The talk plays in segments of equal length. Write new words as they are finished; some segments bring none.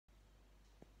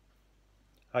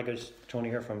Hi guys, Tony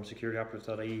here from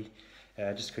SecurityOperative.ie.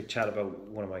 Just a quick chat about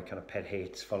one of my kind of pet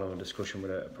hates following a discussion with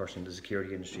a person in the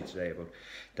security industry today about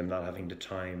them not having the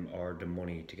time or the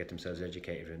money to get themselves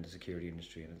educated in the security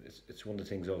industry. And it's one of the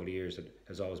things over the years that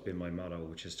has always been my motto,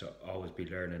 which is to always be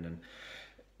learning.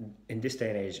 And in this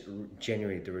day and age,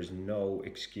 genuinely, there is no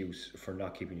excuse for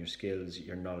not keeping your skills,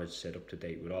 your knowledge set up to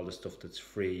date with all the stuff that's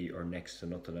free or next to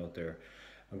nothing out there.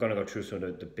 I'm going to go through some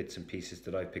of the bits and pieces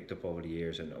that I've picked up over the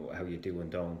years and how you do and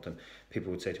don't. And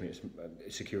people would say to me,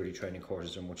 security training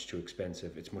courses are much too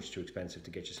expensive. It's much too expensive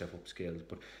to get yourself upskilled.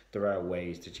 But there are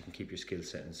ways that you can keep your skill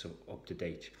set and so up to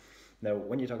date. Now,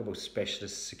 when you talk about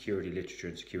specialist security literature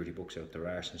and security books out there,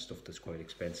 are some stuff that's quite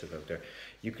expensive out there.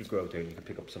 You could go out there and you could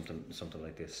pick up something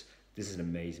like this. This is an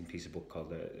amazing piece of book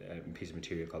called piece of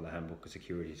material called the Handbook of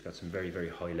Security. It's got some very, very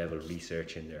high level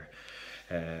research in there.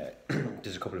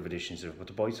 There's a couple of editions of it, but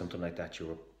to buy something like that, you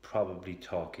were probably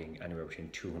talking anywhere between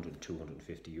 200 and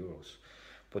 250 euros.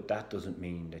 But that doesn't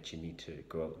mean that you need to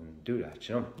go out and do that,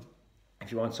 you know.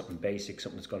 If you want something basic,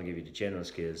 something that's going to give you the general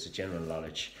skills, the general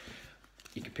knowledge,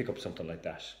 you can pick up something like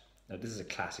that. Now, this is a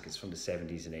classic. It's from the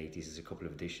 70s and 80s. There's a couple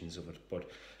of editions of it. But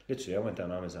literally, I went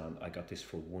on Amazon. I got this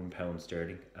for £1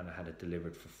 sterling and I had it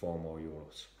delivered for €4 more.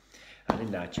 And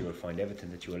in that, you will find everything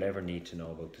that you will ever need to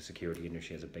know about the security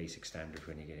industry as a basic standard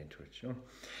when you get into it. You know?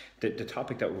 The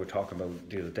topic that we were talking about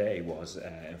the other day was,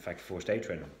 in fact, first aid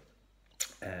training.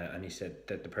 And he said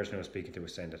that the person I was speaking to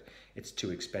was saying that it's too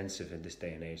expensive in this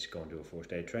day and age to go and do a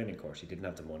first aid training course. He didn't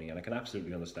have the money, and I can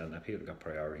absolutely understand that. People have got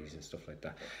priorities and stuff like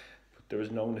that. But there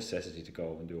is no necessity to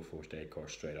go and do a first aid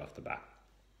course straight off the bat.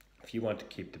 If you want to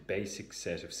keep the basic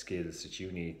set of skills that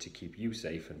you need to keep you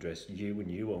safe and dress you and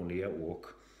you only at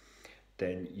work,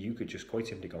 then you could just quite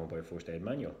simply go and buy a first aid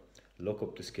manual. Look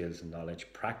up the skills and knowledge,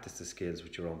 practice the skills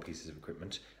with your own pieces of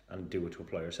equipment and do it to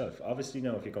apply yourself. Obviously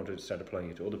now if you're going to start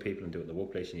applying it to other people and do it in the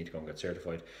workplace, you need to go and get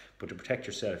certified. But to protect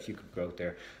yourself, you could go out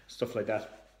there, stuff like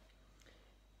that.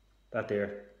 That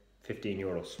there,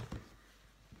 €15.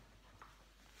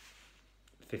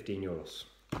 €15.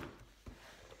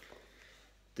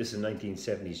 This is a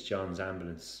 1970s John's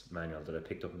Ambulance manual that I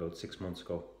picked up about 6 months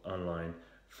ago online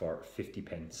for 50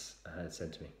 pence. I had it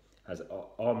sent to me. Has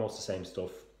almost the same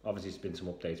stuff. Obviously it's been some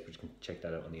updates, but you can check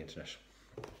that out on the internet.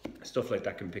 Stuff like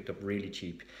that can be picked up really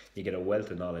cheap. You get a wealth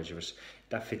of knowledge of it.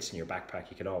 That fits in your backpack.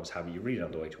 You can always have it. You read it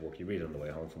on the way to work. You read it on the way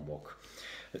home from work.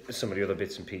 Some of the other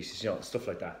bits and pieces, you know, stuff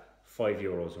like that.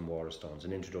 €5 in Waterstones.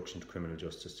 An introduction to criminal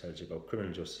justice tells you about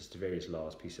criminal justice, the various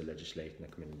laws, piece of legislation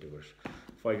that come in and do it.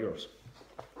 €5.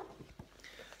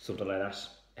 Something like that.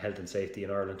 Health and safety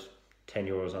in Ireland.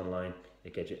 €10 online.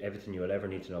 It gets you everything you will ever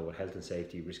need to know about health and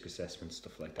safety, risk assessment,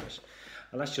 stuff like that.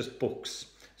 And that's just books.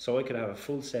 So I could have a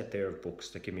full set there of books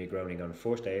that give me a grounding on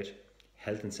first aid,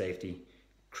 health and safety,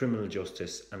 criminal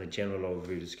justice, and a general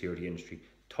overview of the security industry.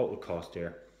 Total cost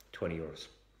there, €20.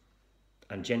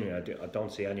 And genuinely, I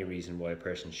don't see any reason why a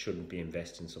person shouldn't be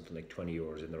investing something like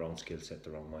 €20 in their own skill set,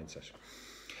 their own mindset.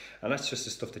 And that's just the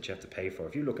stuff that you have to pay for.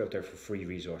 If you look out there for free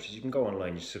resources, you can go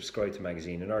online, you subscribe to a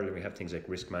magazine. In Ireland, we have things like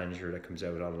Risk Manager that comes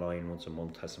out online once a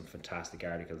month, has some fantastic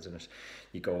articles in it.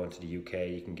 You go onto the UK,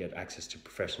 you can get access to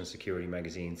Professional Security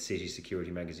Magazine, City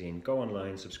Security Magazine. Go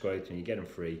online, subscribe to them, you get them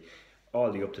free.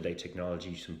 All the up-to-date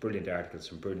technology, some brilliant articles,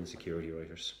 some brilliant security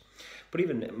writers. But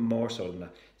even more so than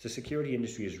that, the security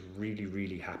industry is really,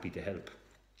 really happy to help.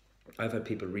 I've had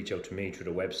people reach out to me through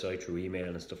the website, through email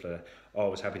and stuff like that.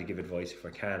 Always happy to give advice if I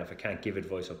can. If I can't give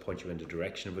advice, I'll point you in the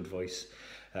direction of advice.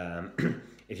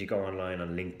 If you go online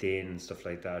on LinkedIn and stuff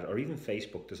like that, or even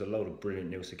Facebook, there's a load of brilliant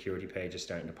new security pages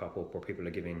starting to pop up where people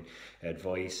are giving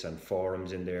advice, and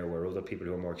forums in there where other people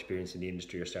who are more experienced in the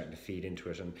industry are starting to feed into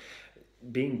it. And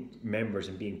being members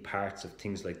and being parts of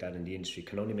things like that in the industry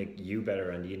can only make you better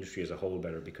and the industry as a whole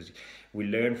better, because we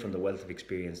learn from the wealth of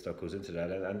experience that goes into that.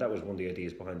 And that was one of the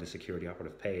ideas behind the Security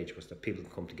Operative page, was that people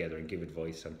can come together and give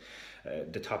advice. And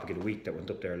the topic of the week that went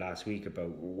up there last week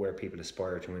about where people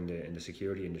aspire to in the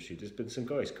security industry, there's been some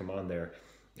guys come on there,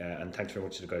 and thanks very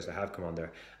much to the guys that have come on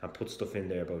there and put stuff in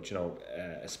there about, you know,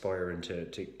 aspiring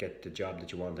to get the job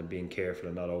that you want and being careful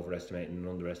and not overestimating and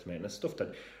underestimating. That's stuff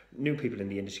that new people in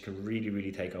the industry can really,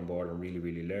 really take on board and really,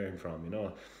 really learn from, you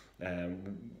know.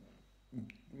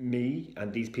 Me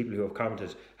and these people who have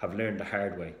commented have learned the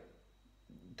hard way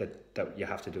that you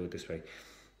have to do it this way.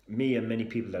 Me and many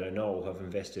people that I know have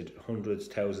invested hundreds,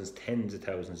 thousands, tens of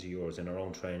thousands of euros in our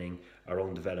own training, our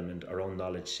own development, our own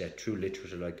knowledge set, through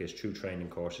literature like this, through training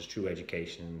courses, through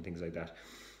education and things like that.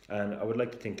 And I would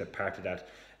like to think that part of that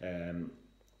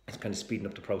it's kind of speeding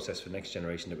up the process for the next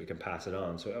generation that we can pass it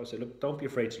on. So I would say, look, don't be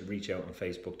afraid to reach out on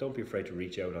Facebook. Don't be afraid to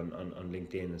reach out on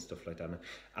LinkedIn and stuff like that. And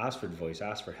ask for advice,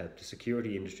 ask for help. The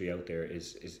security industry out there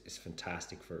is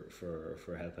fantastic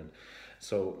for helping.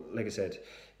 So, like I said,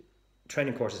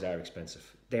 training courses are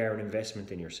expensive. They are an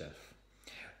investment in yourself.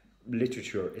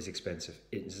 Literature is expensive.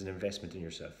 It is an investment in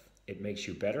yourself. It makes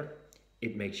you better.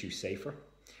 It makes you safer.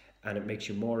 And it makes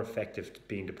you more effective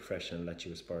being the professional that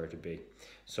you aspire to be.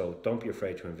 So don't be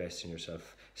afraid to invest in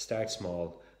yourself. Start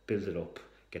small, build it up,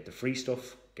 get the free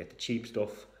stuff, get the cheap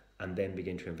stuff, and then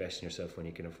begin to invest in yourself when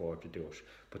you can afford to do it.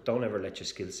 But don't ever let your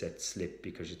skill set slip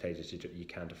because you think that you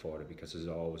can't afford it, because there's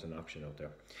always an option out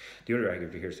there. The other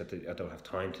argument here is that I don't have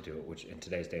time to do it, which in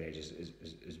today's day and age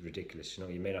is ridiculous. You know,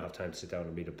 you may not have time to sit down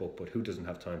and read a book, but who doesn't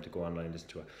have time to go online and listen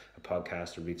to a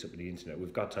podcast or read something on the internet?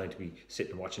 We've got time to be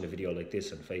sitting and watching a video like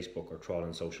this on Facebook or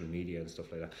trawling social media and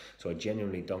stuff like that. So I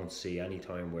genuinely don't see any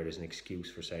time where there's an excuse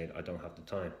for saying I don't have the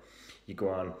time. You go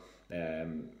on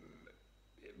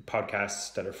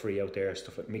podcasts that are free out there,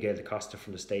 stuff like Miguel da Costa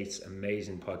from the States,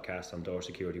 amazing podcast on door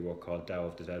security work called Dow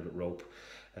of the Velvet Rope.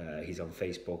 He's on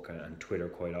Facebook and Twitter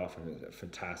quite often.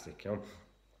 Fantastic, you know.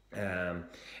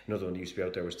 Another one that used to be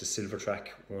out there was the Silver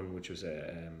Track one, which was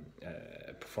a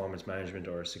performance management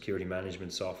or a security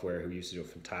management software, who used to do a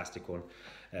fantastic one.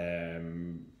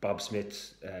 Bob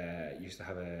Smith used to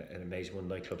have an amazing one,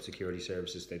 Nightclub Security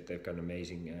Services. They've got an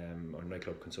amazing or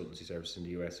nightclub consultancy service in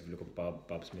the US. If you look at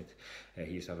Bob Smith,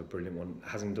 he used to have a brilliant one.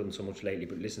 Hasn't done so much lately,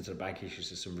 but listen to the bank issues.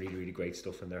 There's some really great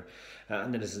stuff in there.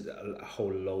 And then there's a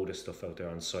whole load of stuff out there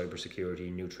on cyber security,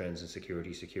 new trends in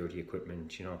security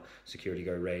equipment, you know, security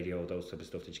guard radio, those type of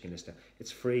stuff that you can listen to.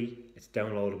 It's free, it's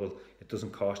downloadable, it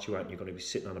doesn't cost you anything. You're going to be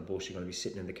sitting on a bus, you're going to be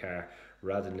sitting in the car.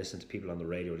 Rather than listen to people on the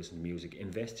radio, listen to music,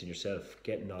 invest in yourself,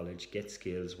 get knowledge, get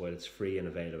skills while it's free and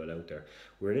available out there.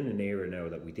 We're in an era now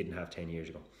that we didn't have 10 years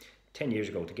ago. 10 years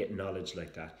ago, to get knowledge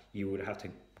like that, you would have to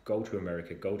go to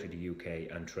America, go to the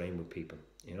UK and train with people,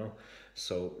 you know.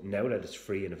 So now that it's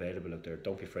free and available out there,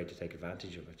 don't be afraid to take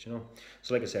advantage of it, you know.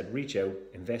 So like I said, reach out,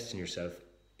 invest in yourself.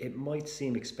 It might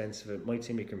seem expensive, it might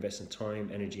seem like you're investing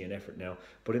time, energy and effort now,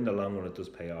 but in the long run it does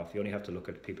pay off. You only have to look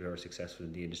at people who are successful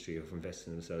in the industry, who've invested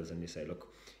in themselves, and you say,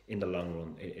 look, in the long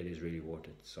run it is really worth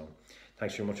it. So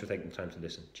thanks very much for taking the time to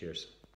listen. Cheers.